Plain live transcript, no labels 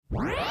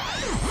Game's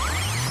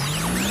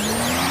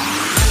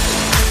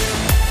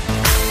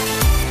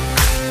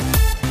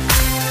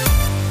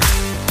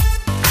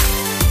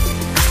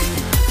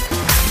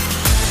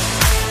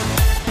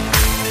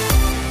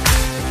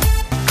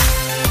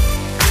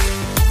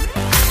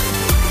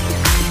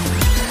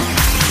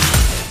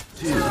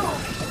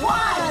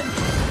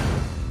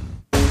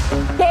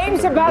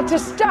about to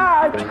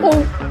start.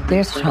 Oh,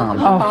 there's Tom.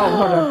 Oh,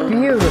 what a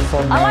beautiful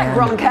man. I like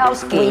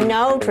Gronkowski. We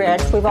know,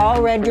 Trish. We've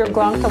all read your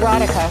Gronk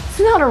erotica. It's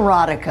not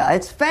erotica.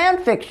 It's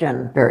fan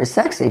fiction. Very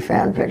sexy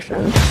fan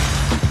fiction.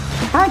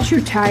 Aren't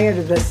you tired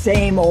of the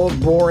same old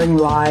boring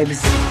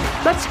lives?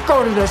 Let's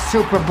go to the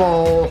Super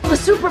Bowl. The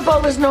Super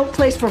Bowl is no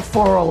place for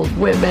 4 old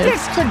women.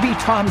 This could be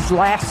Tom's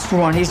last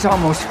one. He's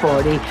almost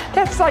 40.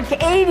 That's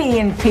like 80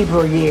 in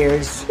people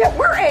years. Yeah,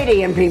 we're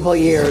 80 in people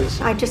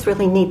years. I just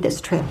really need this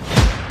trip.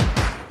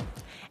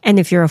 And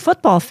if you're a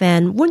football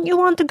fan, wouldn't you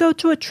want to go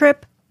to a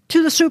trip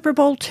to the Super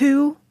Bowl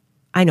too?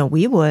 I know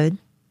we would.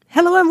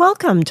 Hello and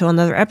welcome to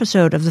another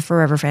episode of the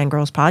Forever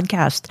Fangirls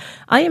podcast.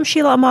 I am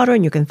Sheila Amato,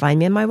 and you can find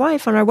me and my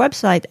wife on our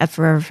website at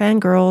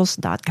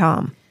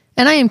foreverfangirls.com.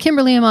 And I am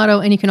Kimberly Amato,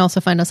 and you can also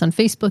find us on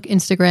Facebook,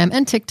 Instagram,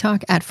 and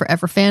TikTok at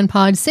Forever Fan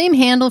Pod. Same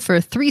handle for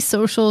 3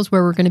 socials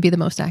where we're going to be the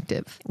most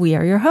active. We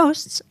are your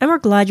hosts, and we're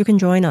glad you can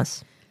join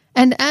us.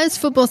 And as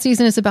football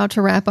season is about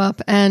to wrap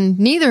up, and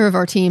neither of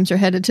our teams are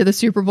headed to the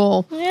Super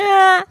Bowl,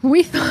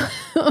 we thought,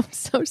 I'm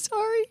so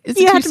sorry.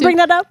 You had to bring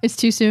that up? It's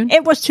too soon?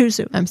 It was too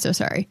soon. I'm so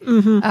sorry.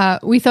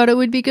 Mm-hmm. We thought it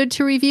would be good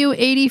to review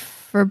 80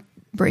 for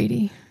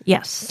Brady.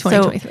 Yes.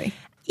 2023. So,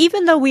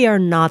 even though we are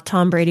not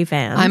Tom Brady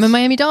fans. I'm a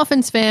Miami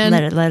Dolphins fan.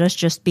 Let us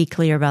just be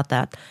clear about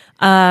that.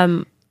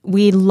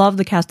 We love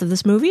the cast of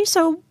this movie,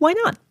 so why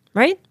not?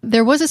 Right?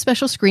 There was a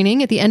special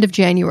screening at the end of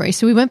January,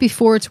 so we went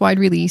before its wide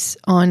release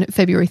on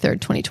February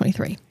 3rd,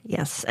 2023.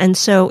 Yes, and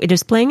so it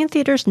is playing in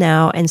theaters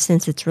now, and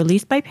since it's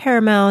released by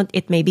Paramount,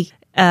 it may be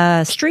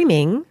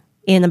streaming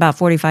in about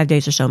 45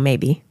 days or so,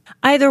 maybe.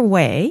 Either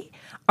way,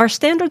 our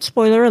standard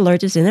spoiler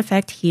alert is in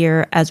effect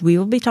here, as we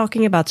will be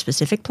talking about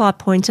specific plot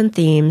points and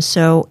themes,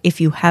 so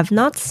if you have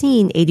not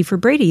seen 80 for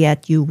Brady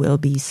yet, you will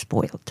be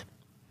spoiled.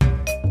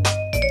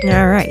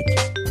 All right.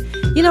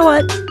 You know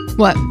what?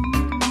 What?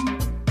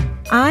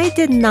 I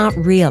did not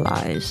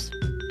realize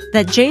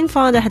that Jane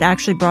Fonda had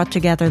actually brought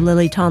together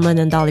Lily Tomlin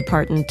and Dolly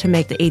Parton to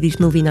make the 80s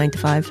movie 9 to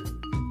 5.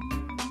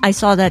 I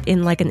saw that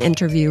in like an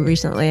interview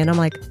recently, and I'm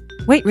like,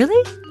 wait, really?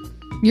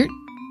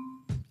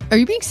 Are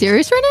you being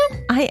serious right now?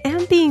 I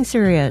am being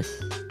serious.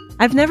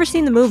 I've never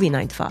seen the movie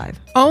 9 to 5.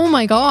 Oh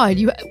my God.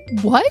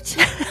 What?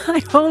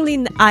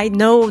 I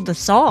know the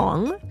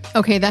song.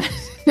 Okay, that...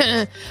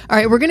 All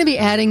right, we're going to be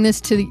adding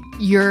this to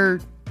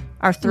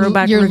our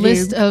throwback your review.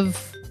 List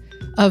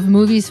of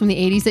movies from the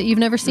 80s that you've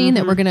never seen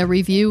that we're going to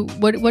review.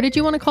 What did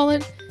you want to call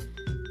it?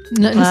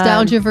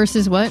 Nostalgia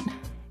versus what?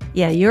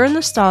 Yeah, you're in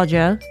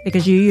nostalgia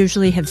because you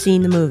usually have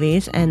seen the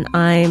movies, and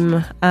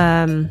I'm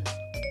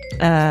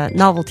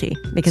novelty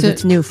because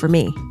it's new for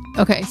me.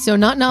 Okay, so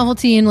not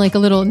novelty in like a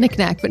little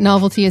knickknack, but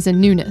novelty as in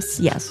newness.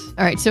 Yes.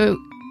 All right, so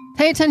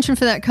pay attention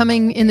for that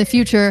coming in the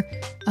future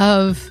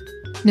of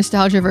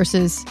nostalgia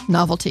versus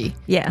novelty.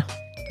 Yeah.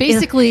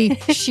 Basically,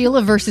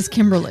 Sheila versus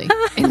Kimberly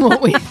in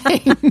what we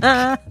think.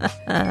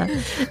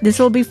 This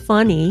will be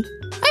funny.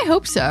 I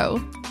hope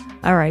so.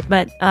 All right.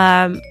 But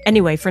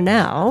anyway, for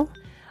now,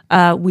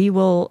 we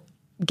will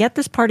get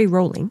this party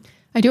rolling.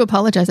 I do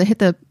apologize. I hit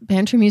the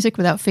banter music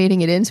without fading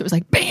it in. So it was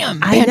like, bam,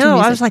 I know.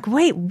 music. I was like,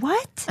 wait,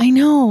 what? I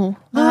know.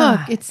 Look,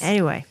 it's...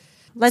 Anyway,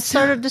 let's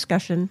start our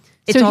discussion.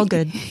 It's all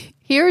good.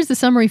 Here's the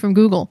summary from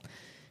Google.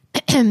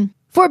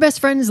 4 best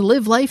friends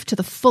live life to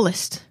the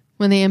fullest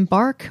when they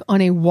embark on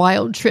a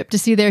wild trip to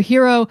see their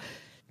hero,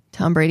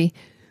 Tom Brady,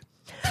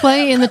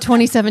 play in the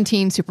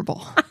 2017 Super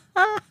Bowl.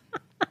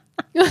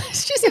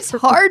 It's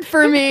hard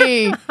for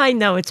me. I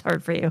know it's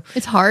hard for you.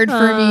 It's hard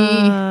for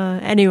me.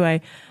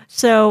 Anyway,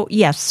 so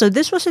yes, so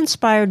this was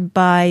inspired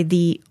by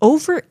the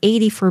Over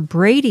 80 for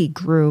Brady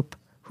group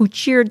who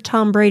cheered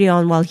Tom Brady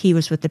on while he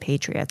was with the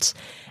Patriots.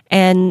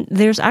 And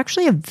there's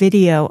actually a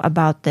video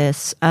about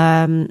this.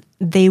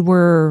 They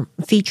were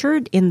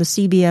featured in the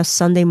CBS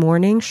Sunday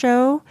morning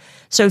show.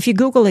 So if you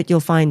Google it,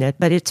 you'll find it,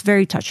 but it's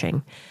very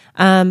touching.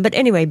 But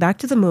anyway, back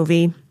to the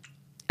movie.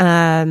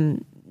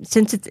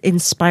 Since it's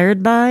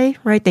inspired by,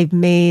 right, they've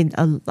made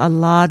a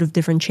lot of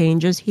different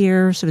changes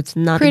here. So it's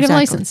not creative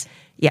exactly, license.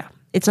 Yeah,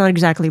 it's not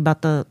exactly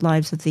about the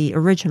lives of the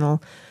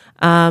original.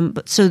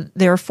 But so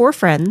there are 4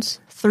 friends.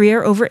 3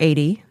 are over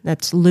 80.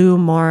 That's Lou,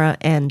 Mara,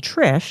 and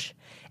Trish.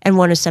 And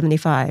 1 is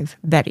 75,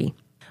 Betty.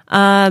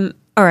 All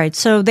right,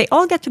 so they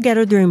all get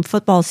together during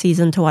football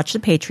season to watch the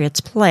Patriots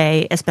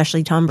play,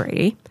 especially Tom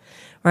Brady,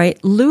 right?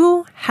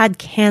 Lou had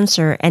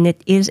cancer, and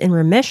it is in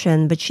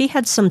remission, but she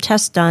had some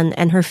tests done,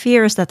 and her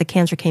fear is that the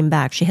cancer came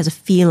back. She has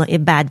a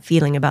bad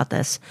feeling about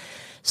this.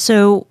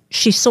 So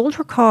she sold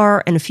her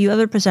car and a few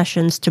other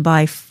possessions to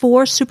buy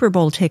 4 Super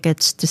Bowl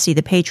tickets to see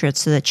the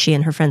Patriots so that she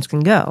and her friends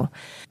can go.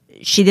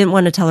 She didn't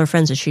want to tell her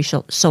friends that she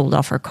sold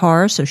off her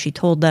car, so she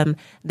told them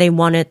they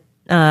won it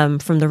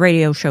from the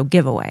radio show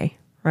giveaway,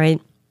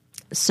 right?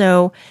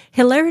 So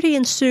hilarity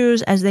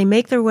ensues as they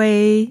make their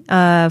way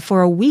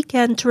for a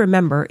weekend to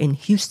remember in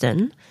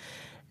Houston.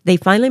 They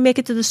finally make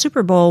it to the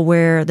Super Bowl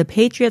where the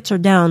Patriots are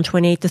down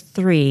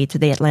 28-3 to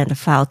the Atlanta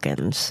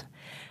Falcons.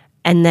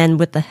 And then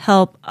with the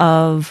help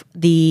of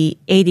the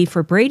 80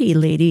 for Brady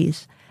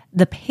ladies,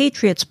 the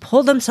Patriots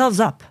pull themselves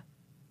up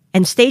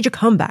and stage a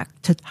comeback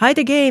to tie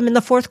the game in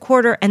the fourth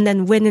quarter and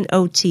then win in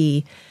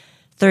OT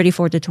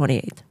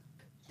 34-28.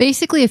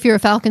 Basically, if you're a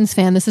Falcons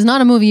fan, this is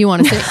not a movie you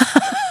want to see.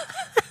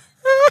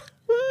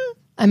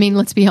 I mean,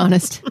 let's be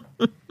honest.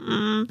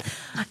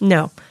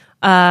 No.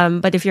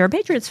 But if you're a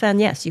Patriots fan,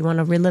 yes, you want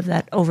to relive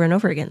that over and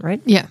over again,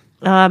 right? Yeah.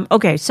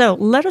 Okay, so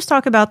let us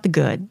talk about the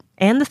good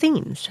and the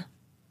themes.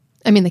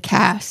 I mean, the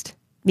cast.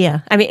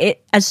 Yeah. I mean,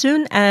 as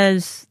soon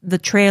as the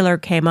trailer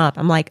came up,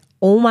 I'm like,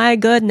 oh my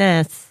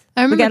goodness.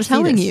 I remember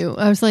telling you,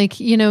 I was like,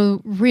 you know,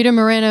 Rita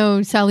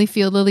Moreno, Sally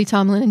Field, Lily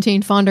Tomlin, and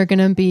Jane Fonda are going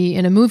to be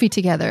in a movie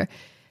together.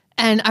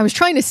 And I was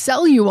trying to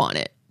sell you on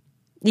it.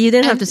 You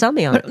didn't have to sell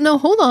me on it. No,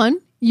 hold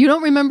on. You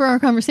don't remember our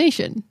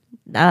conversation.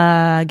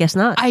 Guess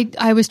not.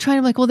 I was trying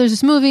to like, well, there's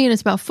this movie and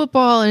it's about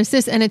football and it's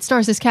this and it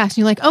stars this cast. And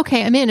you're like,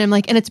 okay, I'm in. And I'm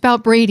like, and it's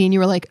about Brady. And you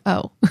were like,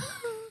 oh.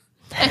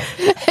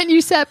 And you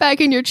sat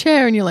back in your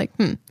chair and you're like,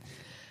 And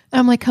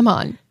I'm like, come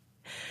on.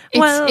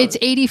 It's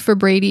 80 for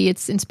Brady.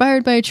 It's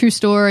inspired by a true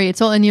story.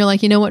 It's all, and you're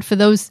like, you know what? For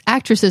those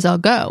actresses, I'll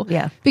go.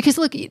 Yeah. Because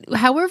look,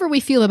 however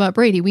we feel about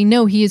Brady, we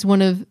know he is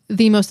one of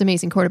the most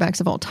amazing quarterbacks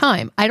of all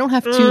time. I don't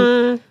have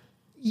to.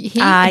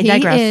 I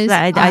digress.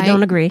 I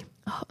don't agree.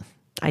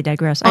 I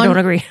digress. I don't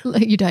agree.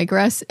 You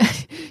digress.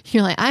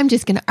 You're like, I'm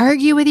just going to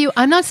argue with you.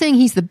 I'm not saying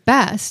he's the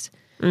best.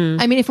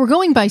 I mean, if we're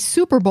going by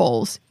Super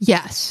Bowls,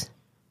 yes.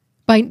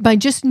 By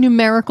just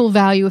numerical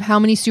value of how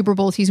many Super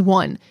Bowls he's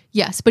won,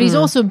 yes. But he's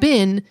also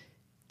been,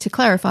 to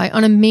clarify,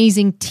 on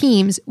amazing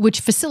teams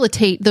which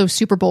facilitate those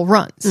Super Bowl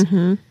runs.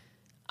 Mm-hmm.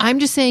 I'm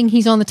just saying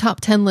he's on the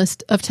top 10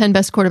 list of 10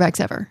 best quarterbacks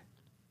ever.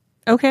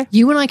 Okay.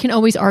 You and I can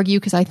always argue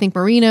because I think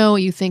Marino,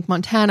 you think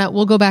Montana.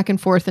 We'll go back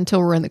and forth until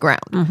we're in the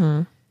ground.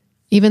 Mm-hmm.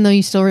 Even though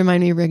you still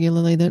remind me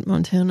regularly that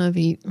Montana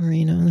beat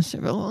Marino in the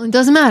Super Bowl. It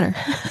doesn't matter.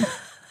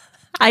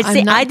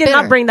 I did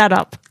not bring that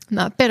up. I'm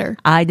not bitter.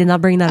 I did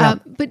not bring that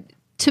up. But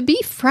to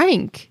be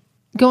frank,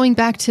 going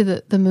back to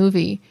the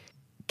movie,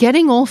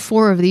 getting all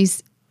four of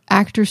these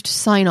actors to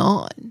sign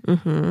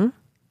on,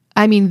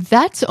 I mean,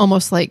 that's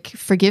almost like,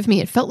 forgive me,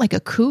 it felt like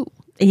a coup.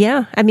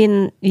 Yeah. I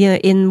mean,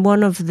 in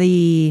one of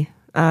the,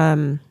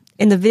 in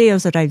the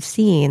videos that I've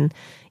seen,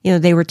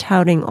 they were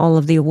touting all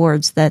of the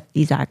awards that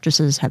these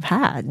actresses have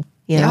had.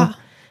 You know?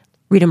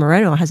 Rita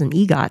Moreno has an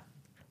EGOT.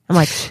 I'm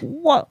like,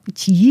 what?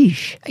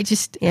 Yeesh. I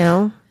just,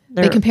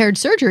 they compared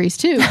surgeries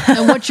too.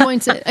 And what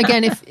joints,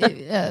 again, if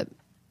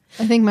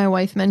I think my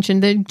wife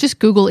mentioned that just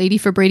Google 80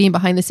 for Brady and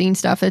behind the scenes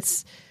stuff.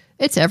 It's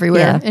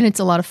everywhere and it's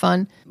a lot of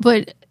fun.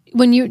 But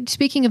when you're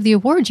speaking of the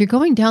awards, you're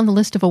going down the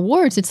list of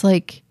awards. It's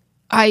like,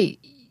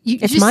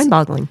 it's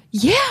mind-boggling.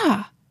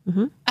 Yeah.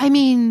 Mm-hmm. I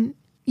mean,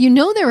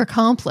 they're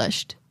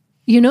accomplished.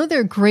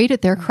 They're great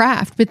at their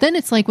craft. But then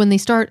it's like when they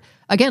start,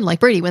 again, like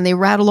Brady, when they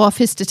rattle off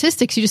his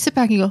statistics, you just sit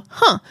back and go,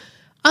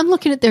 I'm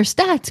looking at their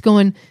stats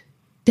going,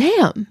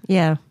 damn.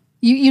 Yeah.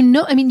 You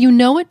know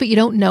it, but you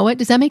don't know it.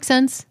 Does that make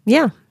sense?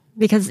 Yeah.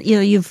 Because,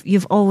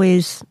 you've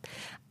always,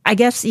 I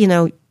guess,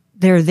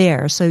 they're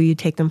there. So you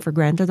take them for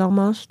granted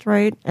almost,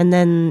 right? And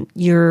then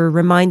you're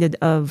reminded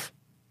of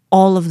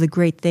all of the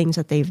great things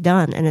that they've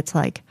done. And it's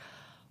like,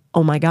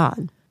 oh my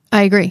God.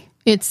 I agree.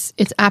 It's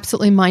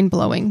absolutely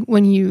mind-blowing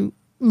when you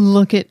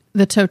look at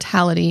the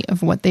totality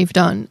of what they've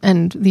done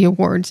and the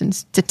awards and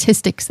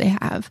statistics they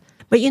have.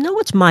 But you know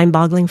what's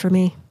mind-boggling for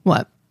me?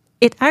 What?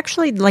 It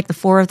actually, like the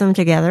four of them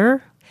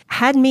together,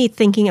 had me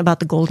thinking about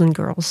the Golden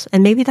Girls.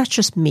 And maybe that's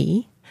just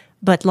me,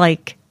 but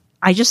like,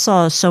 I just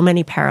saw so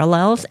many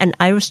parallels and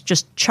I was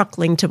just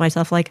chuckling to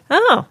myself like,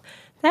 oh,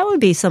 that would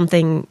be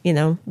something,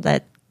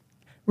 that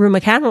Rue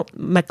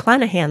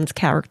McClanahan's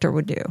character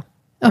would do.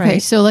 Okay,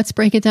 right? So let's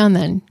break it down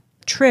then.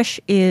 Trish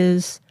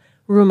is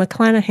Rue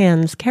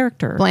McClanahan's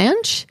character.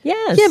 Blanche?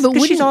 Yes. Yeah,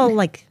 but she's all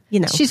like,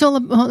 She's all,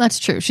 that's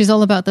true. She's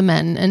all about the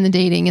men and the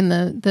dating and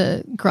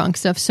the Gronk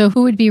stuff. So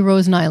who would be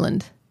Rose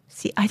Nyland?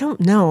 See, I don't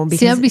know.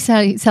 Because that would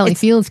be Sally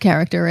Field's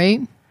character,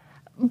 right?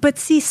 But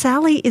see,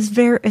 Sally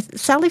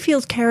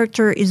Field's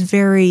character is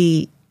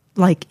very,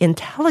 like,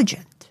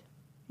 intelligent.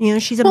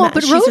 She's a but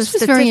Rose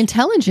was very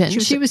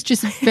intelligent. She was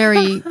just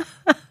very,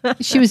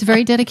 she was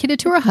very dedicated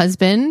to her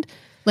husband,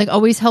 like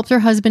always helped her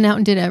husband out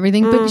and did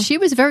everything. But she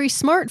was very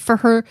smart for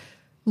her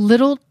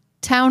little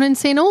town in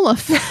St.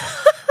 Olaf.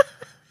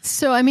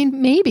 So, I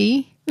mean,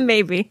 maybe. And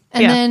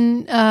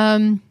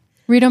then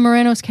Rita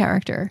Moreno's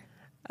character.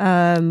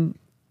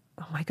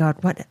 Oh my God!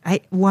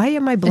 Why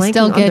am I blanking?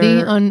 Estelle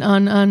Getty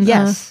on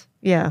yes,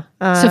 yeah.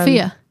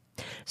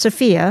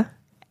 Sophia,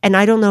 and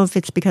I don't know if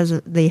it's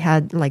because they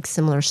had like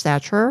similar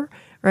stature,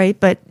 right?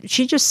 But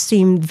she just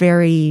seemed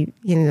very,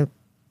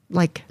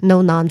 like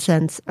no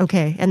nonsense.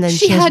 Okay, and then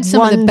she had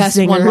some of the best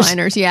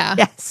one-liners. Yeah.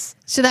 Yes.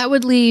 So that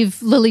would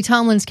leave Lily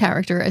Tomlin's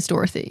character as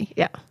Dorothy.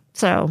 Yeah.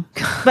 So,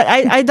 but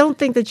I don't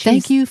think that she's...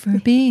 Thank you for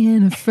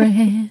being a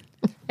friend.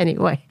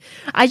 Anyway,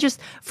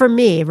 for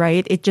me,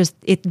 right,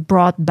 it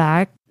brought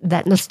back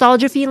that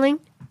nostalgia feeling.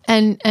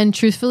 And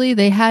truthfully,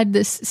 they had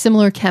this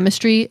similar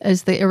chemistry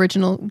as the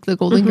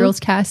Golden Girls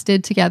cast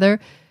did together.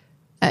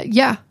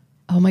 Yeah.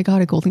 Oh my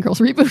God, a Golden Girls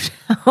reboot.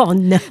 Oh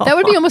no. That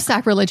would be almost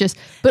sacrilegious.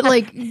 But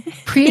like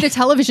create a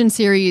television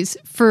series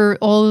for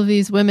all of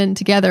these women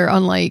together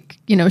on like,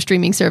 a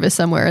streaming service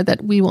somewhere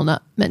that we will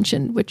not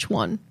mention which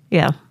one.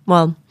 Yeah.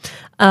 Well,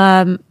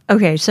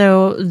 okay.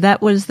 So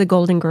that was the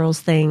Golden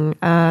Girls thing.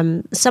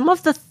 Some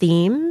of the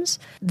themes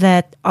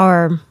that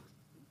are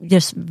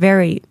just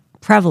very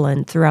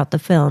prevalent throughout the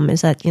film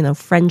is that,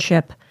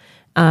 friendship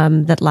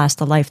that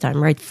lasts a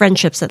lifetime, right?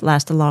 Friendships that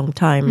last a long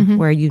time,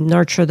 where you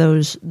nurture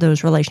those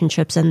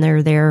relationships and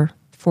they're there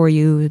for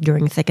you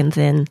during thick and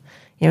thin.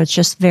 It's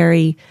just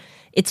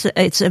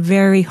it's a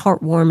very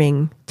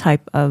heartwarming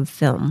type of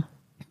film.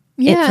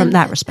 Yeah, from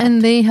that respect.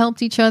 And they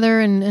helped each other,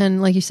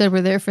 and like you said,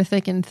 we're there for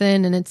thick and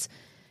thin, and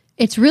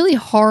it's really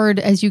hard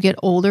as you get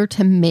older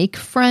to make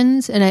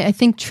friends. And I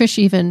think Trish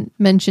even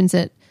mentions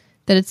it,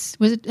 that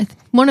was it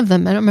one of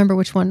them, I don't remember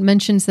which one,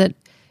 mentions that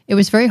it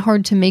was very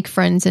hard to make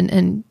friends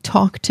and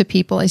talk to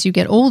people as you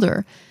get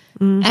older.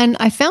 And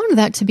I found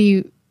that to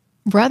be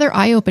rather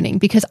eye-opening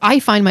because I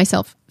find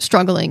myself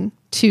struggling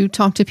to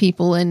talk to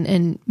people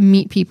and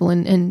meet people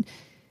and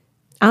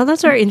oh,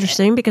 that's very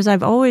interesting because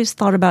I've always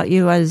thought about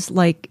you as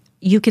like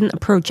you can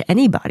approach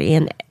anybody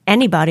and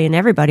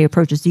everybody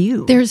approaches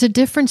you. There's a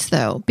difference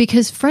though,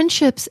 because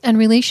friendships and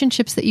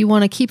relationships that you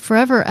want to keep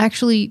forever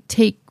actually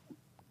take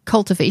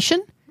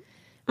cultivation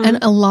and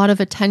a lot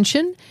of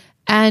attention,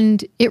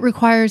 and it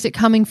requires it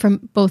coming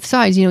from both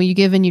sides. You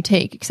give and you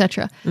take,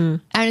 etc.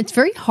 And it's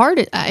very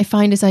hard, I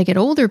find, as I get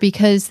older,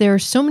 because there are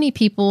so many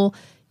people.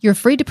 You're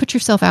afraid to put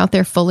yourself out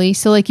there fully.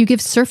 So like you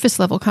give surface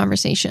level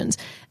conversations,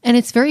 and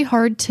it's very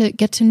hard to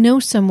get to know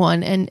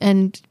someone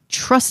and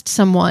trust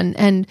someone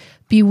and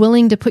be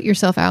willing to put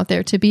yourself out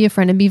there, to be a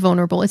friend and be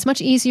vulnerable. It's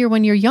much easier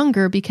when you're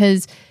younger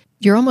because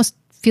you're almost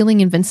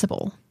feeling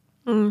invincible.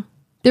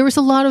 There was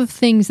a lot of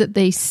things that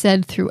they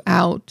said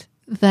throughout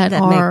that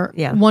are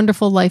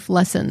wonderful life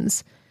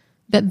lessons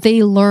that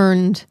they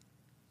learned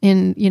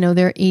in,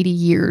 their 80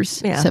 years,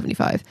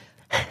 75.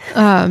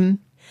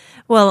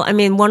 Well, I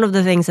mean, one of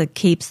the things that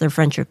keeps their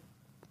friendship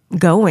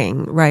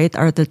going, right,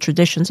 are the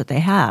traditions that they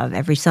have.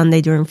 Every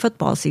Sunday during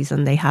football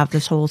season, they have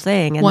this whole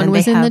thing. And one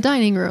was in the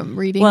dining room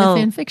reading the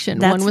fan fiction.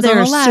 One was on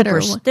a ladder.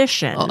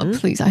 Superstition. Oh,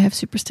 please, I have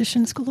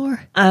superstitions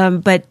galore.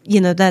 But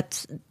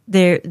that's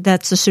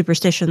a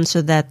superstition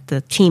so that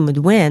the team would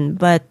win.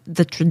 But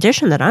the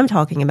tradition that I'm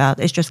talking about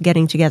is just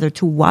getting together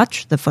to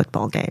watch the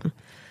football game.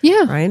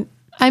 Yeah, right.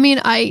 I mean,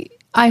 I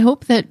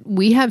hope that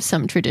we have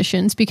some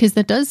traditions because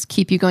that does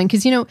keep you going.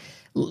 Because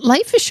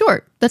life is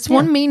short. That's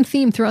one main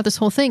theme throughout this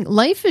whole thing.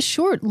 Life is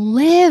short.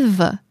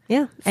 Live.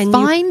 Yeah. And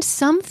find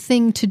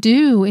something to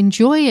do.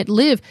 Enjoy it.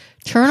 Live.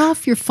 Turn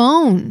off your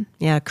phone.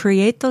 Yeah.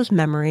 Create those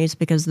memories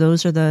because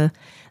those are the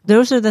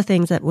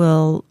things that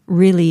will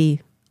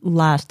really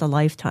last a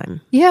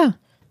lifetime. Yeah.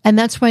 And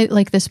that's why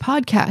like this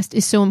podcast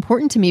is so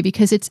important to me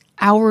because it's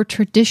our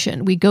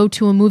tradition. We go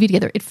to a movie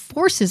together. It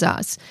forces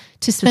us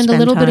to spend a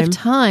little bit of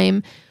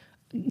time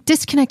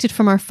disconnected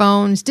from our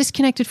phones,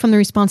 disconnected from the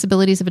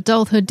responsibilities of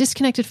adulthood,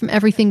 disconnected from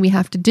everything we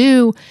have to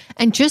do,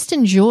 and just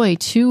enjoy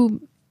 2,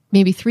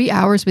 maybe 3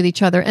 hours with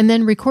each other, and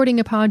then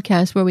recording a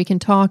podcast where we can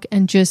talk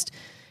and just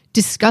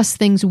discuss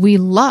things we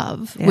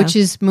love, which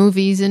is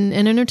movies and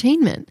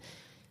entertainment.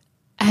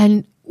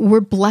 And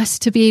we're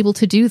blessed to be able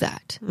to do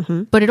that.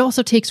 But it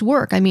also takes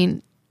work. I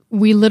mean,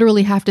 we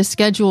literally have to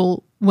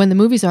schedule when the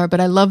movies are, but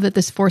I love that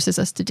this forces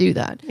us to do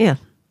that. Yeah.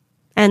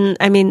 And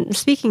I mean,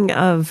 speaking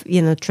of,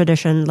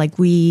 tradition, like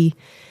we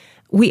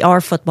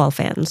are football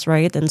fans,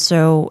 right? And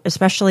so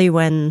especially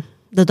when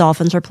the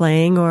Dolphins are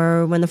playing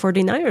or when the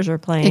 49ers are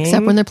playing.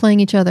 Except when they're playing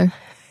each other.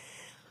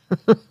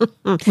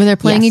 When they're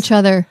playing each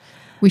other,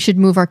 we should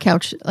move our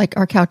couch. Like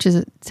our couch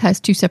has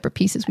 2 separate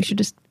pieces. We should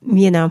just...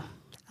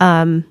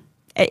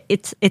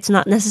 It's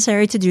not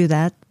necessary to do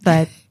that.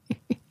 But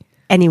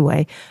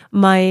anyway,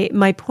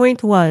 my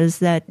point was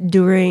that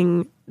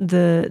during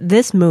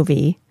this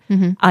movie,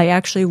 I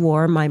actually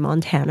wore my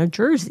Montana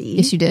jersey.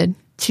 Yes, you did.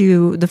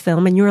 To the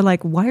film, and you were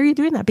like, "Why are you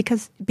doing that?"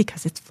 Because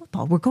it's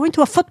football. We're going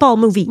to a football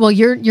movie. Well,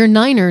 your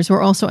Niners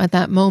were also at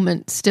that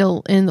moment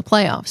still in the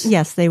playoffs.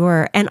 Yes, they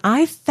were, and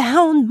I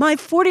found my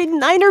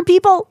 49er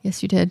people.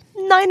 Yes, you did.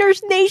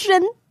 Niners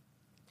Nation.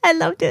 I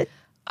loved it.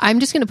 I'm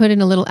just going to put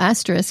in a little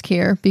asterisk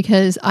here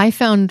because I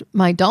found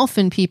my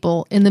Dolphin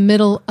people in the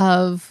middle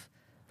of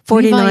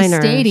 49ers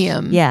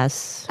Stadium.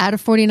 Yes. At a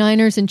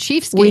 49ers and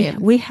Chiefs game.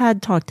 We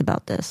had talked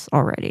about this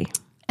already.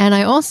 And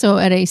I also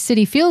at a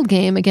Citi Field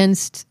game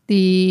against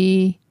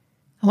I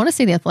want to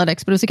say the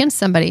Athletics, but it was against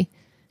somebody.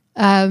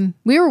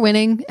 We were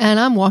winning and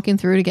I'm walking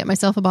through to get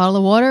myself a bottle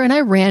of water and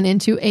I ran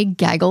into a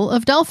gaggle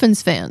of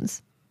Dolphins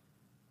fans.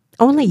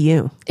 Only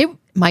you.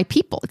 My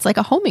people. It's like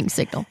a homing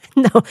signal.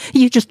 No,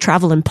 you just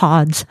travel in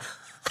pods.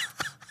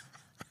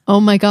 Oh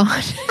my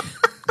God.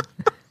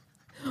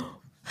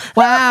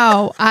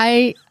 Wow.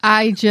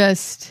 I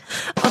just...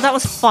 Oh, that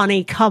was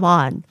funny. Come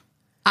on.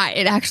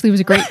 It actually was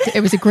a great.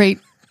 It was a great.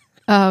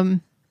 I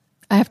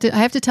have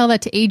to tell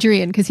that to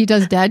Adrian because he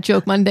does Dad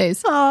Joke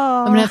Mondays.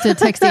 I'm gonna have to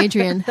text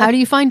Adrian. How do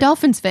you find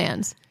Dolphins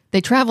fans?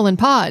 They travel in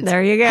pods.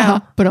 There you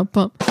go.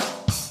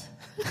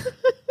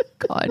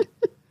 God,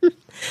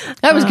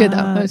 that was good though.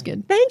 That was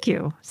good. Thank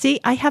you. See,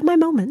 I have my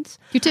moments.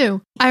 You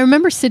too. I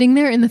remember sitting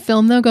there in the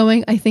film though,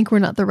 going, "I think we're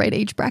not the right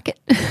age bracket."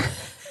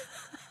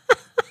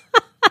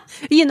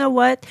 You know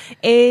what?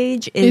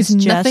 Age is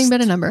just nothing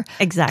but a number.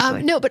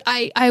 Exactly. No, but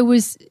I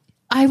was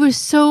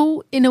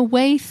so in a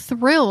way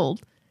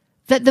thrilled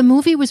that the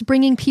movie was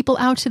bringing people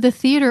out to the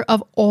theater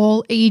of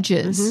all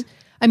ages. Mm-hmm.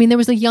 I mean, there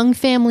was a young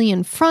family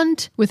in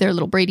front with their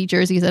little Brady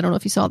jerseys. I don't know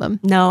if you saw them.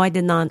 No, I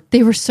did not.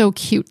 They were so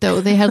cute,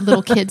 though. They had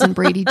little kids in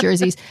Brady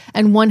jerseys,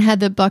 and one had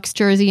the Bucks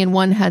jersey and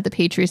one had the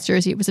Patriots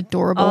jersey. It was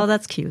adorable. Oh,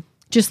 that's cute.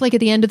 Just like at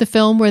the end of the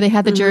film where they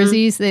had the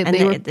jerseys, they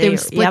were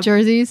split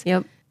jerseys.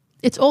 Yep.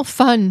 It's all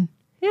fun.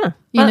 Yeah.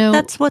 You know,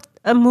 that's what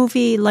a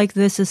movie like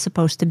this is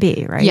supposed to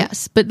be, right?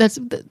 Yes, but that's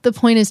the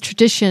point is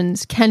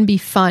traditions can be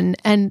fun,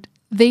 and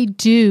they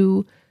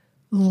do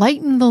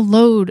lighten the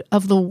load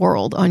of the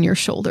world on your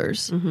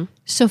shoulders. Mm-hmm.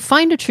 So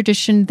find a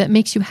tradition that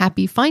makes you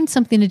happy, find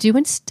something to do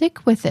and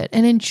stick with it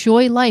and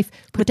enjoy life.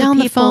 Put down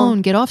the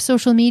phone, get off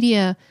social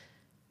media,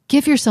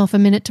 give yourself a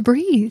minute to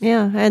breathe.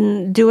 Yeah,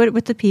 and do it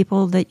with the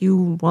people that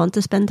you want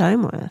to spend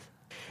time with.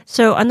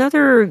 So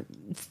another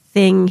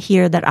thing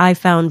here that I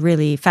found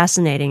really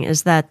fascinating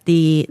is that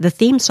the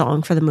theme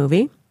song for the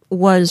movie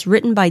was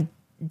written by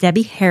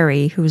Debbie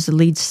Harry, who was the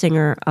lead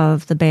singer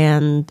of the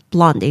band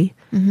Blondie.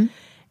 Mm-hmm.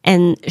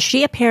 And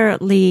she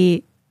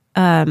apparently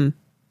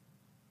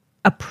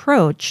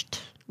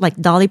approached like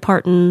Dolly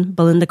Parton,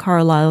 Belinda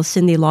Carlisle,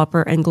 Cyndi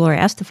Lauper, and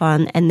Gloria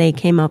Estefan, and they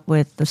came up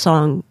with the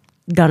song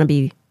Gonna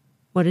Be,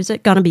 what is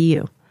it? Gonna Be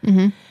You.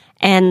 Mm-hmm.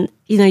 And,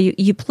 you know,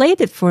 you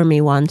played it for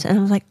me once, and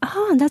I was like,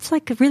 oh, that's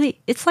like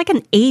it's like an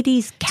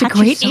 80s catchy It's a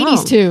great song.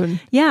 80s tune.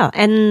 Yeah,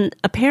 and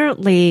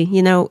apparently,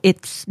 you know,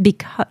 it's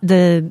because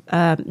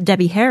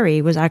Debbie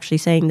Harry was actually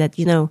saying that,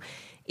 you know,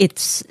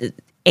 it's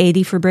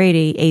 80 for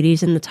Brady,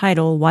 80s in the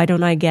title. Why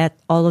don't I get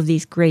all of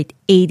these great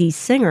 80s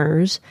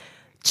singers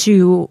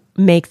to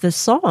make this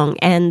song?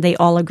 And they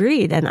all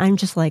agreed, and I'm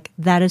just like,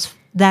 that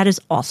is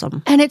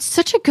awesome. And it's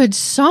such a good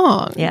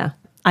song. Yeah,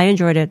 I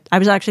enjoyed it. I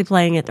was actually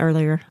playing it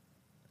earlier.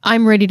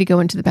 I'm ready to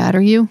go into the bat.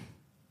 Are you?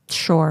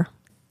 Sure.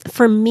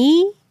 For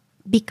me,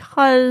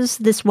 because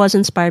this was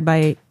inspired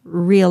by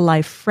real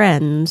life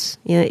friends,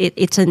 you know,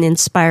 it's an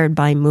inspired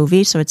by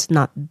movie, so it's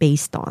not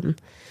based on.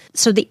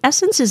 So the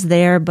essence is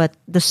there, but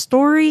the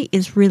story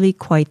is really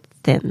quite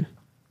thin.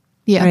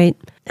 Yeah. Right?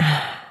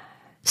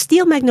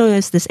 Steel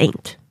Magnolias, this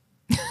ain't.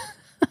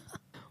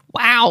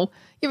 Wow.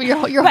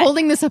 You're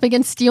holding this up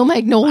against Steel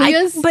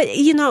Magnolias? But,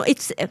 you know,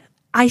 it's...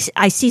 I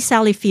see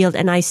Sally Field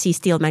and I see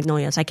Steel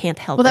Magnolias. I can't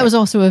help it. Well, that was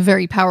also a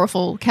very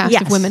powerful cast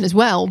of women as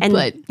well. And,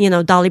 but you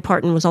know, Dolly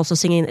Parton was also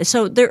singing.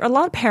 So there are a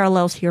lot of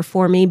parallels here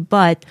for me.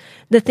 But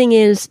the thing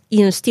is,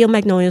 you know, Steel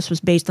Magnolias was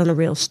based on a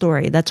real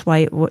story. That's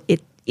why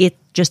it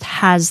just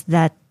has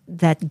that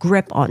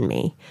grip on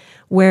me.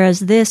 Whereas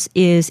this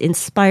is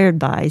inspired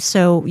by.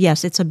 So,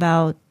 yes, it's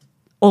about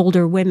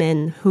older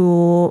women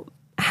who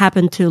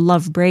happen to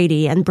love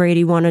Brady, and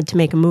Brady wanted to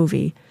make a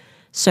movie.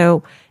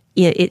 So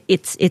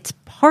it's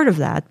part of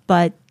that,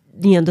 but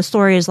you know the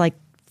story is like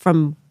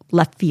from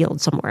left field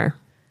somewhere.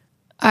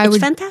 It's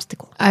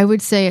fantastical. I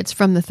would say it's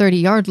from the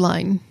 30-yard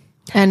line,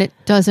 and it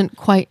doesn't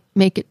quite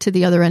make it to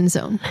the other end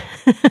zone.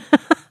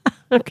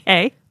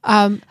 Okay.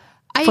 I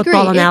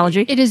Football agree.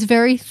 analogy. It is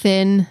very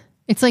thin.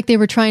 It's like they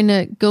were trying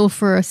to go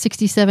for a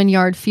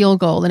 67-yard field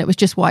goal, and it was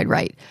just wide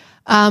right.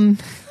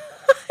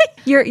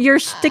 You're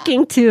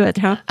sticking to it,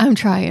 huh? I'm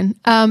trying.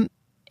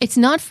 It's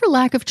not for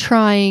lack of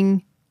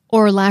trying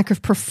or lack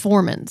of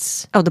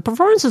performance. Oh, the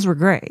performances were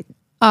great.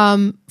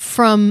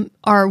 From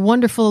our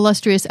wonderful,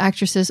 illustrious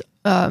actresses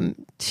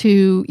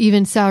to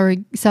even Sarah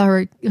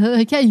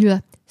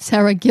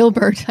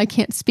Gilbert, I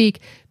can't speak,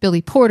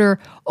 Billy Porter,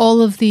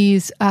 all of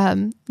these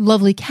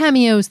lovely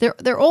cameos.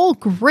 They're all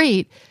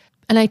great.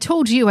 And I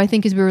told you, I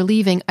think as we were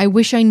leaving, I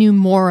wish I knew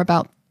more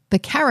about the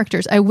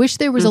characters. I wish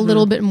there was a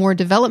little bit more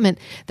development,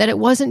 that it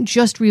wasn't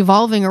just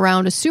revolving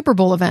around a Super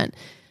Bowl event.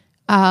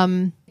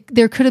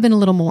 There could have been a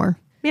little more.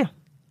 Yeah.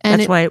 And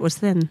that's why it was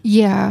thin.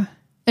 Yeah.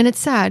 And it's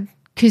sad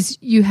because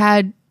you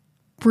had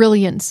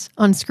brilliance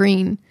on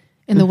screen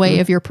in the way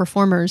of your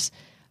performers.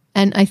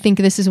 And I think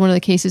this is one of the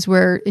cases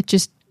where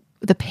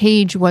the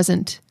page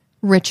wasn't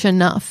rich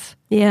enough.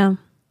 Yeah.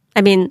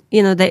 I mean,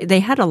 you know, they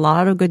had a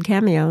lot of good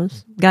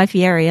cameos. Guy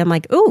Fieri, I'm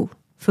like, ooh,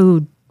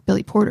 food.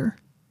 Billy Porter.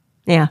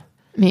 Yeah.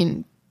 I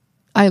mean,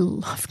 I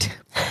loved him.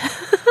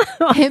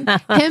 Him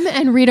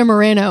and Rita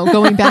Moreno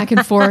going back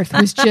and forth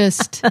was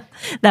just...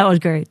 That was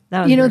great.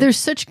 You know, there's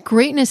such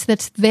greatness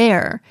that's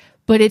there,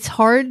 but it's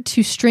hard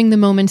to string the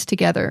moments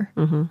together.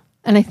 Mm-hmm.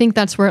 And I think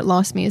that's where it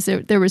lost me, is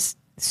there was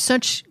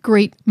such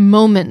great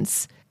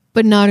moments,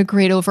 but not a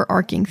great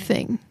overarching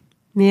thing.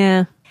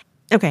 Yeah.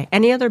 Okay.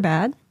 Any other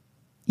bad?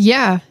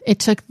 Yeah. It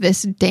took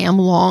this damn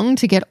long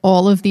to get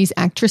all of these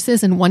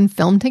actresses in one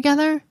film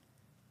together.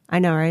 I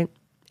know, right?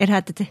 It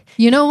had to.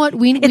 You know what?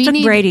 We It took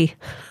need Brady.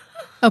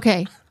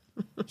 Okay,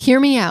 hear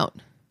me out.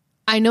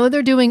 I know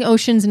they're doing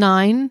Ocean's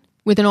 9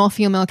 with an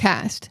all-female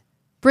cast.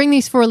 Bring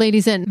these 4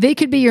 ladies in. They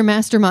could be your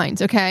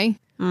masterminds, okay?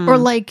 Or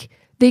like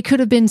they could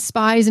have been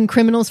spies and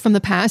criminals from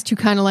the past who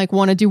kind of like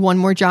want to do one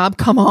more job.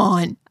 Come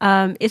on.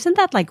 Isn't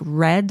that like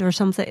Red or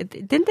something?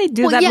 Didn't they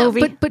do that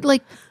movie? But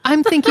like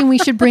I'm thinking we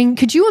should bring.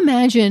 Could you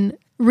imagine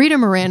Rita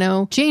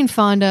Moreno, Jane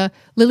Fonda,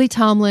 Lily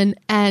Tomlin,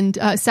 and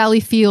Sally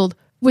Field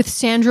with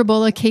Sandra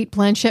Bullock, Kate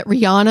Blanchett,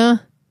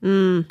 Rihanna?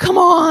 Come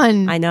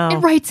on. I know. It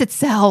writes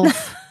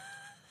itself.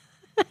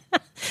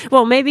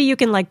 Well, maybe you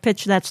can like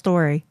pitch that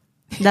story.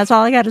 That's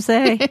all I got to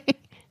say.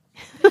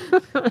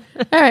 All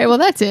right. Well,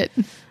 that's it.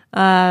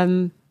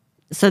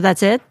 So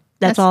that's it.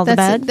 That's all the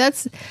bad.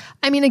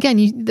 I mean,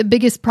 again, the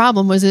biggest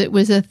problem was it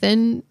was a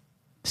thin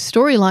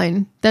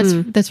storyline.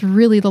 That's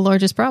really the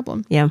largest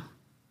problem. Yeah.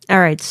 All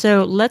right.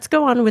 So let's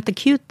go on with the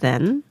cute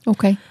then.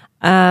 Okay.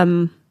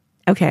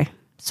 Okay.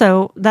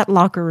 So that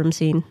locker room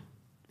scene.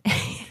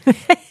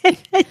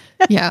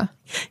 Yeah.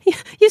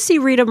 You see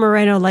Rita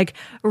Moreno like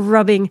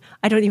rubbing,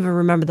 I don't even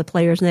remember the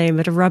player's name,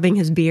 but rubbing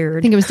his I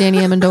beard. think it was Danny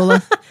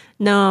Amendola.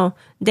 No,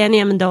 Danny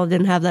Amendola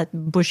didn't have that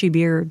bushy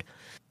beard.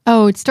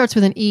 Oh, it starts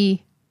with an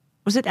E.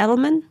 Was it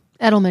Edelman?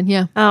 Edelman,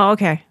 yeah. Oh,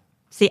 okay.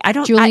 See,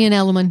 Julian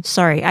Edelman.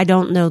 Sorry, I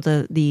don't know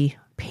the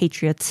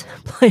Patriots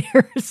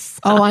players.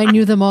 Oh, I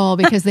knew them all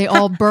because they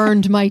all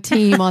burned my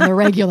team on the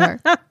regular.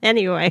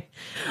 Anyway,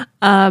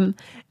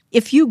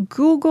 if you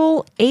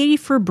Google 80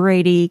 for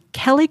Brady,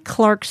 Kelly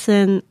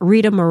Clarkson,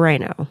 Rita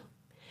Moreno,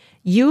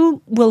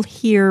 you will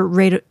hear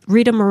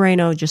Rita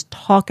Moreno just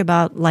talk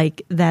about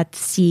like that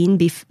scene,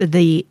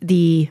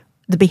 the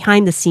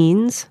behind the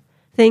scenes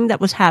thing that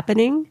was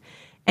happening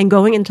and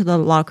going into the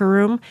locker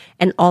room.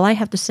 And all I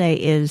have to say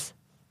is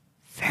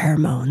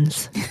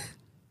pheromones.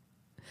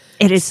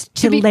 It is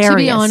hilarious. To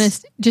be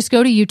honest, just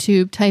go to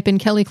YouTube, type in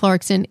Kelly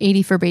Clarkson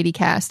 80 for Brady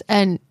cast,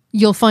 and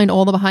you'll find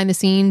all the behind the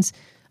scenes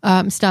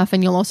stuff,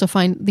 and you'll also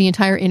find the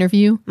entire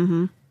interview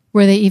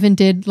where they even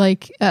did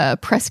like a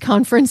press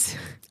conference.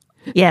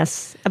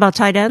 Yes, about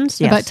tight ends.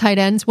 Yes. About tight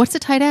ends. What's a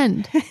tight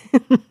end?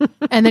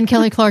 And then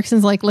Kelly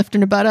Clarkson's like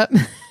lifting her butt up.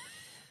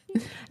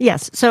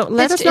 Yes. So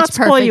let us not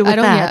spoil you with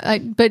that. Yeah,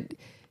 but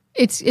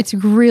it's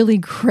really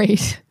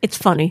great. It's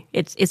funny.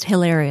 It's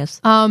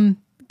hilarious.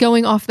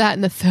 Going off that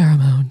and the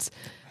pheromones,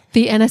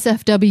 the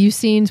NSFW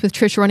scenes with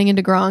Trish running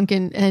into Gronk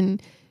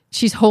and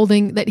she's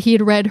holding that he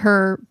had read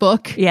her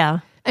book.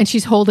 Yeah. And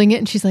she's holding it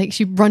and she's like,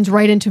 she runs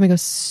right into him and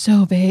goes,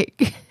 so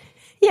big.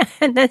 Yeah.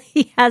 And then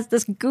he has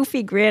this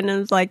goofy grin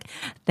and is like,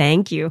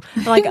 thank you.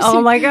 I'm like,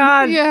 oh my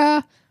God.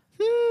 Yeah.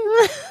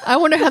 I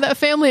wonder how that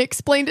family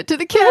explained it to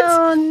the kids.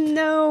 Oh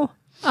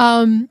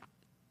no.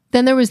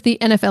 Then there was the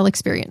NFL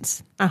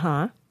experience.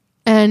 Uh-huh.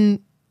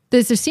 And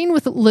there's a scene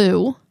with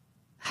Lou,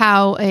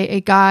 how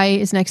a guy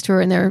is next to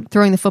her and they're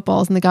throwing the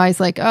footballs and the guy's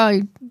like,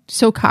 oh,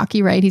 so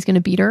cocky, right? He's going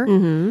to beat her.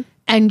 Mm-hmm.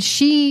 And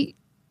she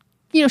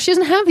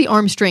doesn't have the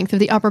arm strength or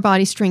the upper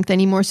body strength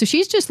anymore. So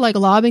she's just like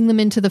lobbing them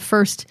into the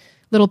first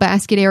little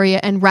basket area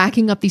and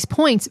racking up these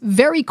points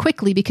very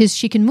quickly because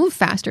she can move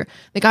faster.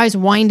 The guy's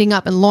winding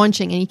up and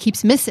launching and he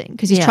keeps missing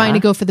because he's trying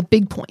to go for the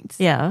big points.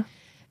 Yeah.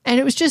 And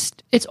it was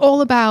just, it's all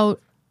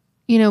about,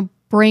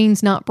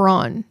 brains, not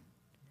brawn.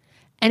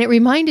 And it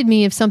reminded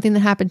me of something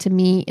that happened to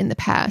me in the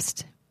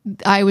past.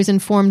 I was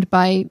informed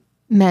by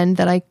men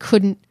that I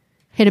couldn't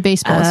hit a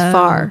baseball as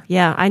far.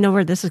 Yeah, I know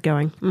where this is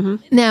going.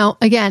 Mm-hmm. Now,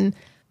 again,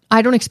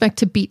 I don't expect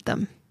to beat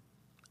them.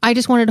 I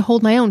just wanted to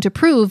hold my own to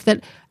prove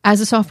that as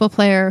a softball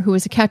player who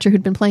was a catcher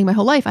who'd been playing my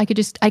whole life, I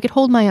could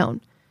hold my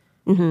own.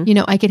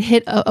 Mm-hmm. I could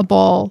hit a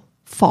ball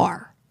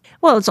far.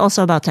 Well, it's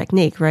also about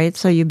technique, right?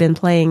 So you've been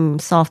playing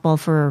softball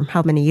for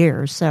how many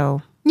years?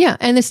 So yeah,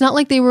 and it's not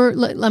like they were,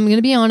 I'm going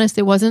to be honest,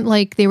 it wasn't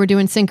like they were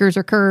doing sinkers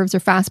or curves or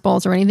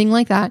fastballs or anything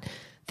like that.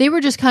 They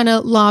were just kind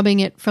of lobbing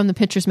it from the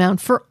pitcher's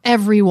mound for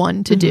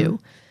everyone to do.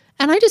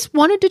 And I just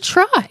wanted to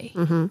try.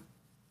 Mm-hmm.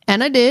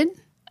 And I did.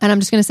 And I'm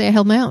just going to say I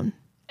held my own.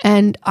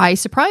 And I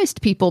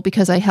surprised people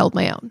because I held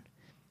my own.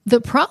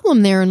 The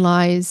problem therein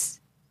lies,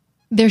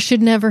 there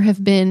should never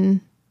have been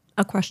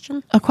a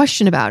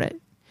question about it.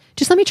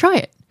 Just let me try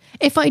it.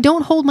 If I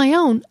don't hold my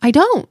own, I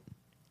don't.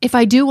 If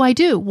I do, I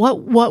do.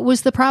 What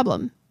was the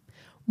problem?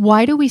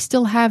 Why do we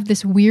still have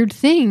this weird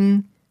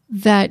thing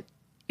that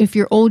if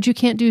you're old, you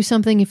can't do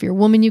something. If you're a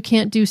woman, you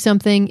can't do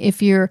something.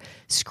 If you're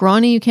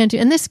scrawny, you can't do.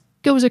 And this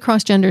goes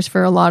across genders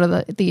for a lot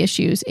of the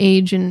issues,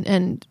 age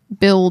and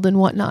build and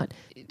whatnot.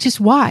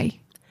 Just why?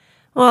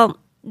 Well,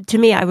 to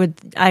me, I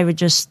would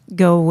just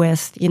go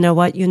with, you know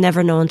what? You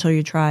never know until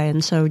you try.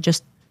 And so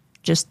just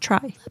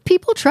try.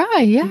 People try.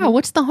 Yeah. Mm-hmm.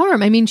 What's the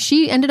harm? I mean,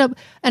 she ended up,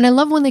 and I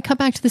love when they cut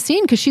back to the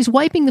scene because she's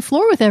wiping the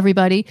floor with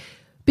everybody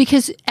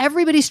because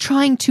everybody's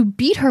trying to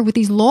beat her with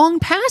these long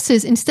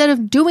passes instead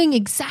of doing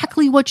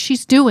exactly what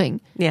she's doing.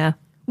 Yeah.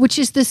 Which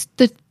is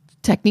the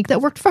technique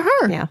that worked for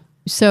her. Yeah.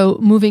 So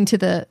moving to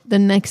the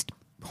next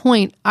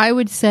point, I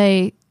would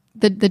say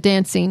the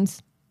dance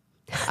scenes.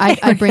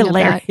 I bring up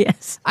that.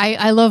 Yes.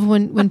 I love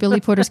when Billy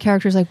Porter's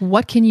character is like,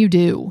 what can you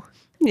do?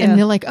 And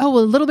they're like, oh,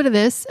 well, a little bit of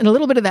this and a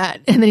little bit of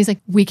that. And then he's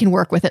like, we can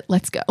work with it.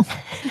 Let's go.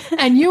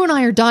 And you and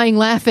I are dying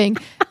laughing.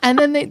 And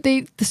then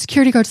the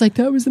security guard's like,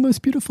 that was the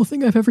most beautiful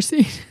thing I've ever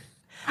seen.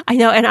 I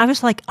know. And I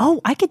was like,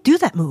 oh, I could do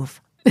that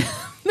move.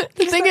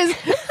 The thing is,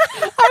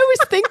 I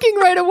was thinking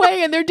right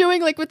away, and they're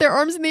doing like with their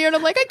arms in the air, and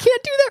I'm like, I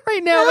can't do that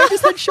right now. I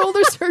just had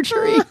shoulder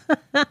surgery.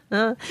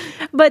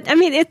 But I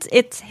mean,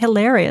 it's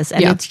hilarious,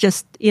 and it's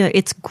just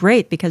it's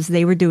great because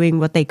they were doing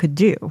what they could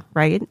do,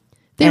 right?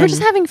 They were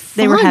just having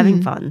fun. They were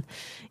having fun.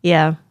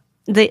 Yeah.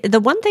 The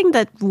one thing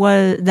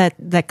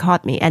that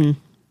caught me, and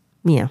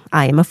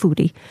I am a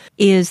foodie,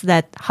 is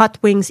that hot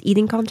wings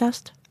eating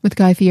contest with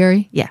Guy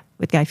Fieri. Yeah,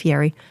 with Guy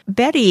Fieri.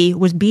 Betty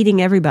was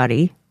beating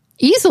everybody.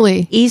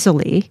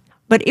 Easily.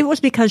 But it was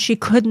because she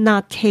could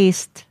not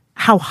taste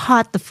how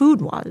hot the food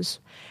was.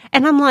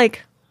 And I'm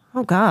like,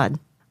 oh God,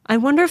 I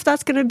wonder if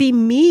that's going to be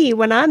me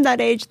when I'm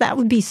that age. That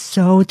would be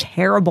so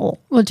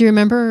terrible. Well, do you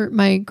remember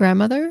my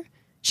grandmother?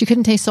 She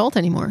couldn't taste salt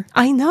anymore.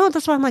 I know.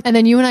 That's why I'm like. And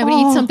then you and I would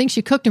eat something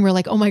she cooked and we're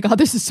like, oh my God,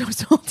 this is so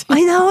salty.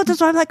 I know. That's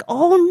why I'm like,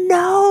 oh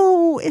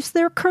no. Is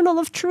there a kernel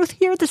of truth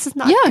here? This is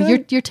not good. Yeah,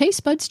 your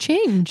taste buds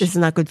change. This is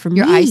not good for me.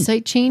 Your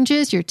eyesight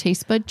changes. Your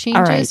taste bud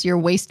changes. Your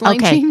waistline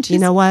changes. You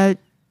know what?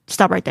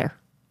 Stop right there.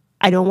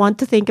 I don't want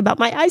to think about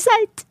my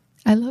eyesight.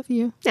 I love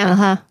you.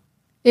 Uh-huh.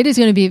 It is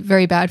going to be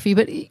very bad for you.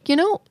 But,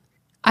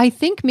 I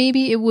think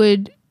maybe it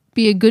would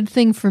be a good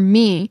thing for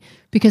me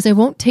because I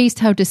won't taste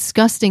how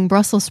disgusting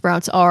Brussels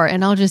sprouts are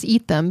and I'll just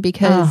eat them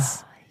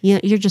because...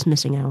 you're just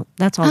missing out.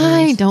 That's all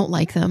I don't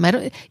like them. I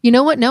don't. You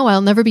know what? No,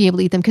 I'll never be able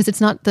to eat them because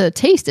it's not the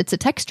taste. It's a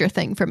texture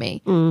thing for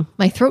me.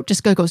 My throat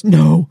just goes,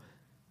 no.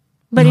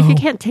 But if you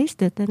can't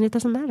taste it, then it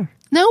doesn't matter.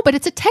 No, but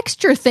it's a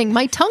texture thing.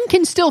 My tongue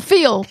can still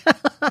feel.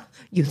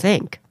 You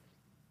think.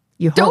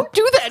 You hope. Don't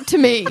do that to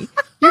me.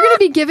 You're going to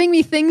be giving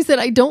me things that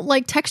I don't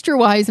like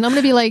texture-wise, and I'm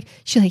going to be like,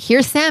 she's like,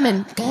 here's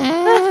salmon.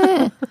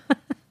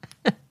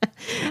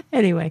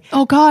 Anyway.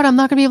 Oh, God, I'm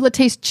not going to be able to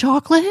taste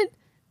chocolate?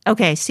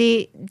 Okay,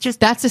 see,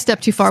 That's a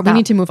step too far. Stop. We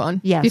need to move on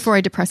before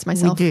I depress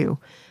myself. We do.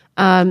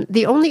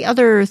 The only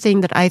other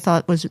thing that I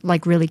thought was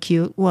like really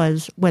cute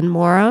was when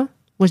Maura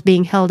was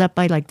being held up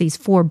by like these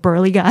 4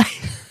 burly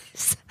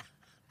guys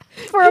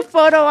for a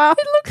photo op.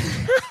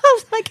 I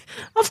was like,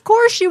 of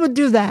course she would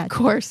do that. Of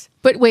course.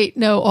 But wait,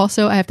 no,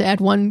 also I have to add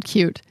one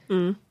cute.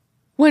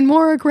 When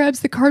Maura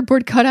grabs the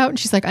cardboard cutout and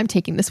she's like, I'm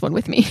taking this one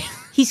with me.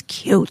 He's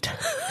cute.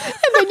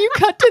 And then you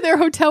cut to their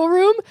hotel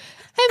room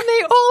and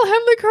they all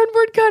have the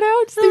cardboard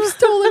cutouts. They've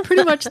stolen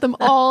pretty much them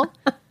all.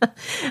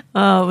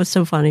 Oh, it was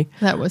so funny.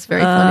 That was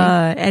very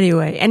funny.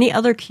 Anyway, any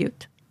other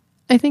cute?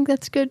 I think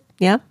that's good.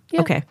 Yeah?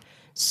 Okay.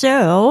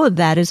 So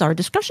that is our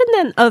discussion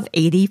then of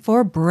 80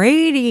 for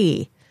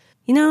Brady.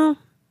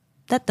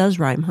 That does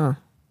rhyme, huh?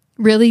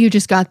 Really? You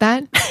just got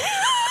that?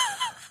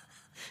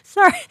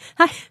 Sorry.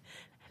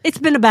 It's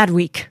been a bad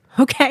week,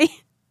 okay?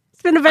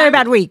 It's been a very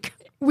bad week.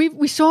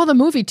 We saw the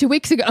movie 2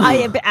 weeks ago.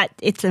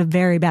 It's a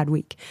very bad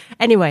week.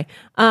 Anyway,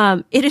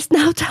 it is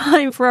now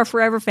time for our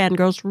Forever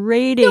Fangirls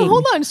rating. No,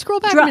 hold on. Scroll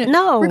back a minute.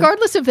 No.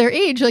 Regardless of their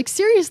age, like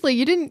seriously,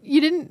 you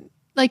didn't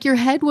like your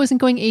head wasn't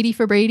going 80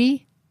 for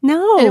Brady?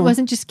 No. And it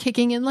wasn't just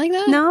kicking in like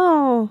that?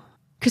 No.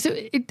 Because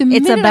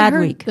it's a bad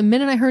week. The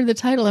minute I heard the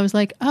title, I was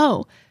like,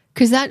 oh,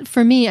 because that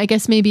for me, I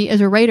guess maybe as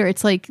a writer,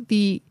 it's like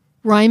the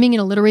rhyming and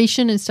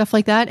alliteration and stuff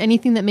like that.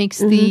 Anything that makes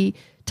the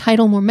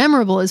title more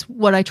memorable is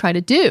what I try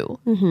to do.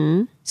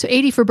 Mm-hmm. So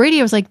 80 for Brady,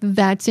 I was like,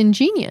 that's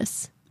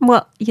ingenious.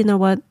 Well, you know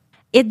what?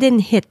 It didn't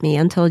hit me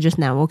until just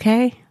now,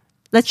 okay?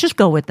 Let's just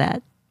go with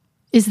that.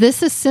 Is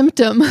this a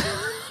symptom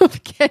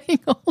of getting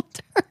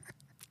older?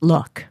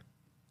 Look.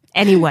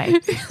 Anyway,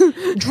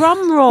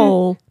 drum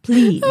roll,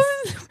 please.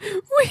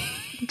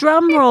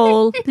 Drum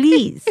roll,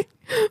 please.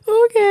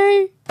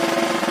 Okay.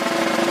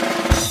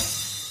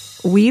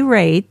 We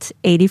rate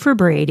 80 for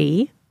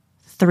Brady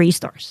 3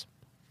 stars.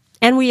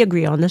 And we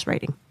agree on this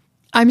rating.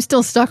 I'm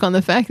still stuck on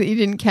the fact that you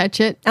didn't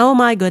catch it. Oh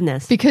my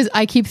goodness. Because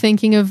I keep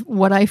thinking of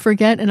what I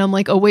forget and I'm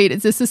like, oh wait,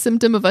 is this a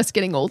symptom of us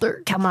getting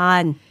older? Come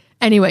on.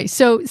 Anyway,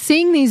 so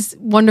seeing these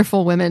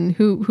wonderful women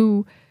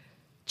who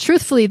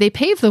truthfully, they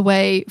paved the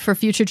way for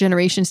future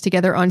generations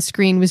together on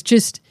screen was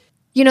just,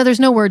 there's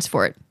no words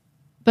for it.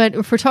 But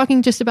if we're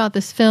talking just about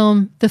this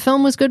film, the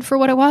film was good for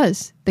what it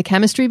was. The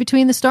chemistry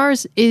between the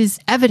stars is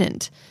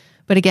evident.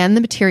 But again,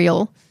 the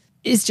material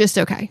is just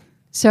okay.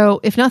 So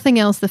if nothing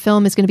else, the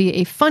film is going to be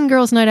a fun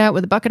girls' night out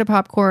with a bucket of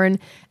popcorn.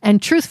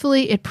 And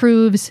truthfully, it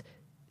proves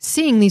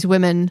seeing these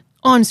women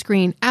on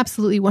screen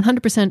absolutely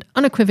 100%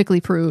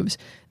 unequivocally proves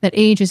that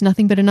age is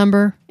nothing but a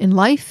number in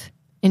life,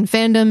 in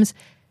fandoms,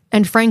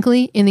 and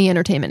frankly, in the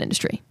entertainment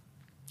industry.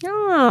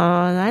 Oh,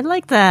 I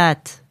like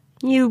that.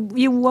 You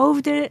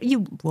wove it.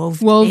 You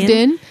wove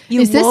in.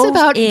 You is this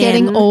about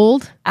getting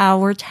old?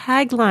 Our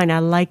tagline. I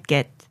like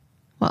it.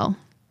 Well,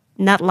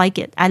 not like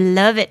it. I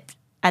love it.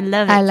 I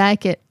love it. I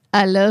like it.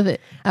 I love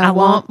it. I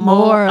want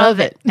more of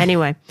it.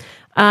 Anyway,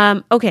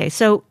 okay.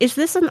 So, is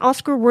this an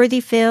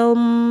Oscar-worthy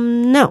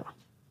film? No.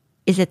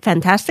 Is it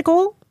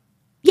fantastical?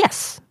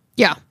 Yes.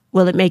 Yeah.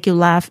 Will it make you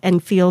laugh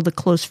and feel the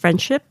close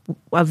friendship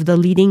of the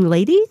leading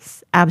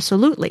ladies?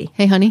 Absolutely.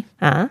 Hey, honey.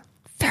 Huh?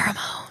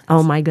 Pheromone.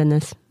 Oh, my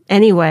goodness.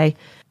 Anyway,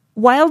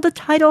 while the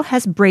title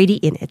has Brady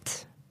in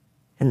it,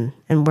 and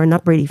we're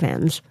not Brady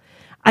fans,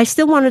 I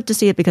still wanted to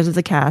see it because of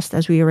the cast,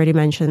 as we already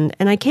mentioned,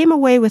 and I came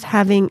away with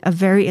having a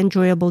very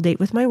enjoyable date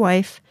with my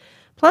wife.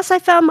 Plus, I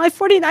found my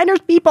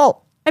 49ers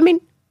people. I mean,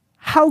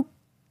 how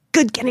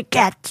good can it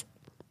get?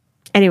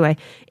 Anyway,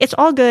 it's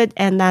all good,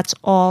 and that's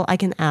all I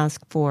can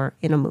ask for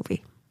in a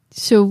movie.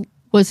 So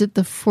was it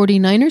the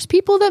 49ers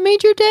people that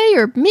made your day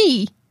or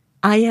me?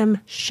 I am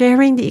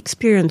sharing the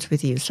experience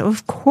with you, so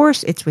of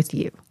course it's with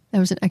you. That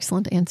was an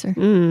excellent answer.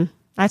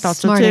 I thought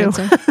Smart so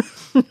too.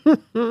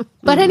 Answer.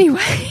 But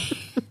anyway,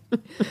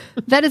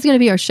 that is going to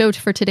be our show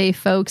for today,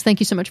 folks. Thank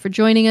you so much for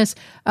joining us.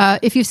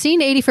 If you've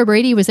seen 80 for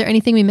Brady, was there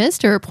anything we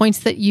missed or points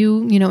that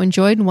you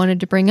enjoyed and wanted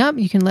to bring up?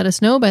 You can let us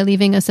know by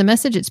leaving us a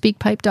message at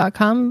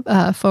speakpipe.com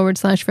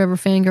 /Forever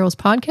Fangirls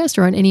podcast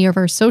or on any of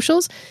our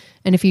socials.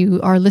 And if you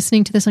are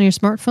listening to this on your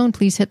smartphone,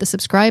 please hit the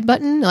subscribe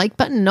button, like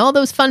button, and all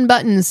those fun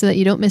buttons so that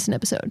you don't miss an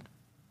episode.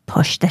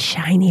 Push the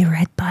shiny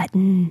red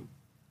button.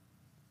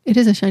 It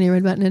is a shiny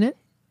red button, isn't it?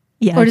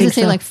 Yeah, or does I it say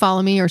think so. like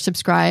follow me or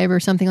subscribe or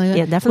something like that?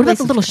 Yeah, definitely. What about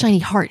the little shiny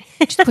heart?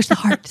 Just push the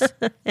hearts.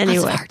 Anyway,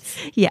 Lots of hearts.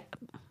 yeah.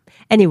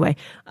 Anyway,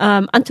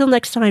 until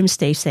next time,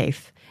 stay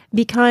safe.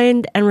 Be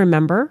kind and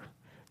remember,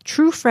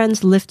 true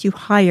friends lift you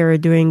higher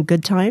during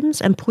good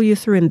times and pull you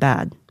through in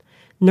bad.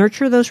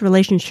 Nurture those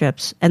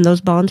relationships and those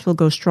bonds will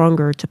go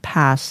stronger to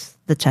pass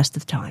the test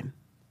of time.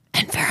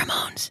 And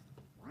pheromones.